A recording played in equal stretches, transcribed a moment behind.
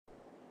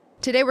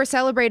Today we're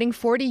celebrating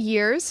 40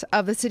 years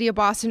of the City of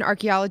Boston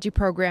Archaeology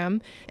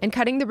program and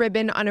cutting the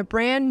ribbon on a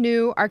brand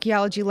new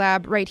Archaeology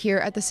Lab right here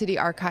at the City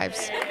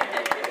Archives.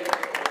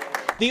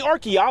 The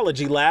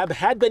Archaeology Lab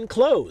had been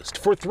closed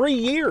for 3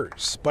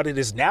 years, but it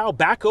is now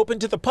back open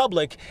to the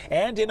public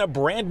and in a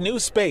brand new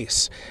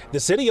space, the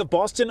City of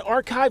Boston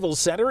Archival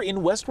Center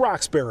in West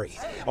Roxbury,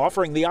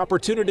 offering the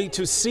opportunity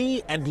to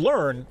see and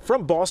learn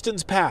from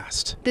Boston's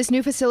past. This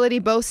new facility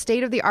boasts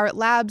state-of-the-art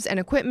labs and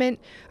equipment,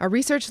 a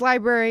research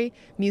library,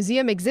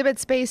 museum exhibit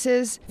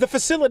spaces. The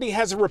facility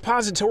has a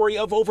repository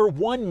of over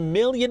 1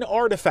 million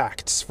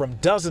artifacts from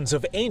dozens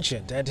of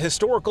ancient and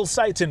historical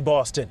sites in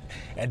Boston,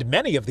 and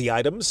many of the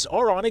items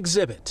are on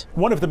exhibit.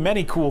 One of the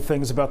many cool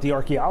things about the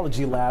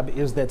Archaeology Lab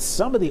is that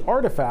some of the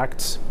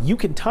artifacts you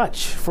can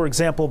touch. For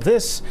example,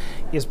 this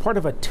is part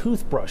of a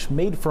toothbrush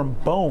made from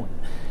bone.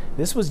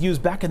 This was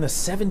used back in the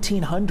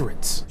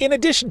 1700s. In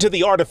addition to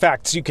the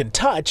artifacts you can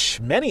touch,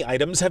 many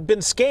items have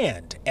been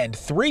scanned, and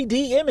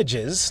 3D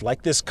images,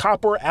 like this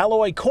copper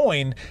alloy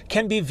coin,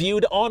 can be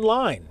viewed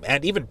online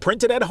and even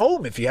printed at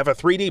home if you have a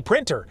 3D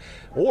printer,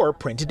 or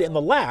printed in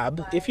the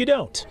lab if you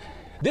don't.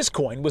 This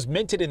coin was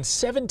minted in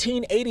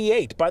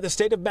 1788 by the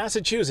state of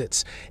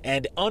Massachusetts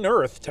and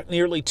unearthed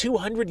nearly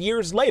 200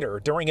 years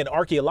later during an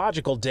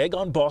archaeological dig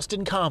on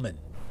Boston Common.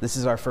 This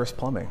is our first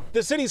plumbing.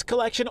 The city's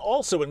collection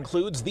also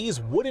includes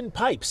these wooden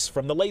pipes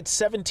from the late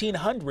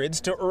 1700s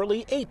to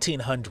early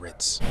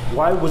 1800s.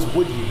 Why was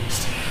wood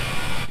used?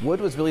 Wood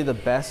was really the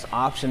best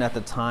option at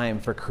the time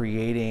for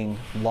creating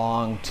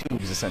long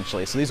tubes,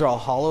 essentially. So these are all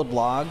hollowed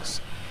logs.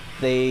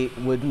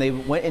 When they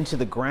went into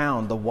the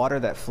ground, the water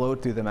that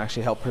flowed through them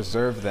actually helped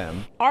preserve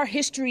them. Our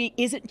history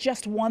isn't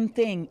just one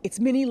thing, it's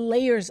many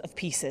layers of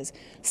pieces.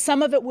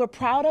 Some of it we're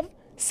proud of,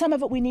 some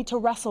of it we need to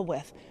wrestle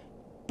with.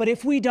 But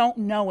if we don't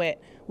know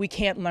it, we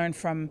can't learn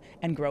from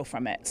and grow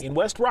from it. In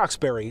West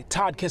Roxbury,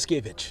 Todd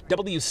Kiskiewicz,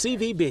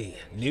 WCVB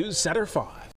News Center 5.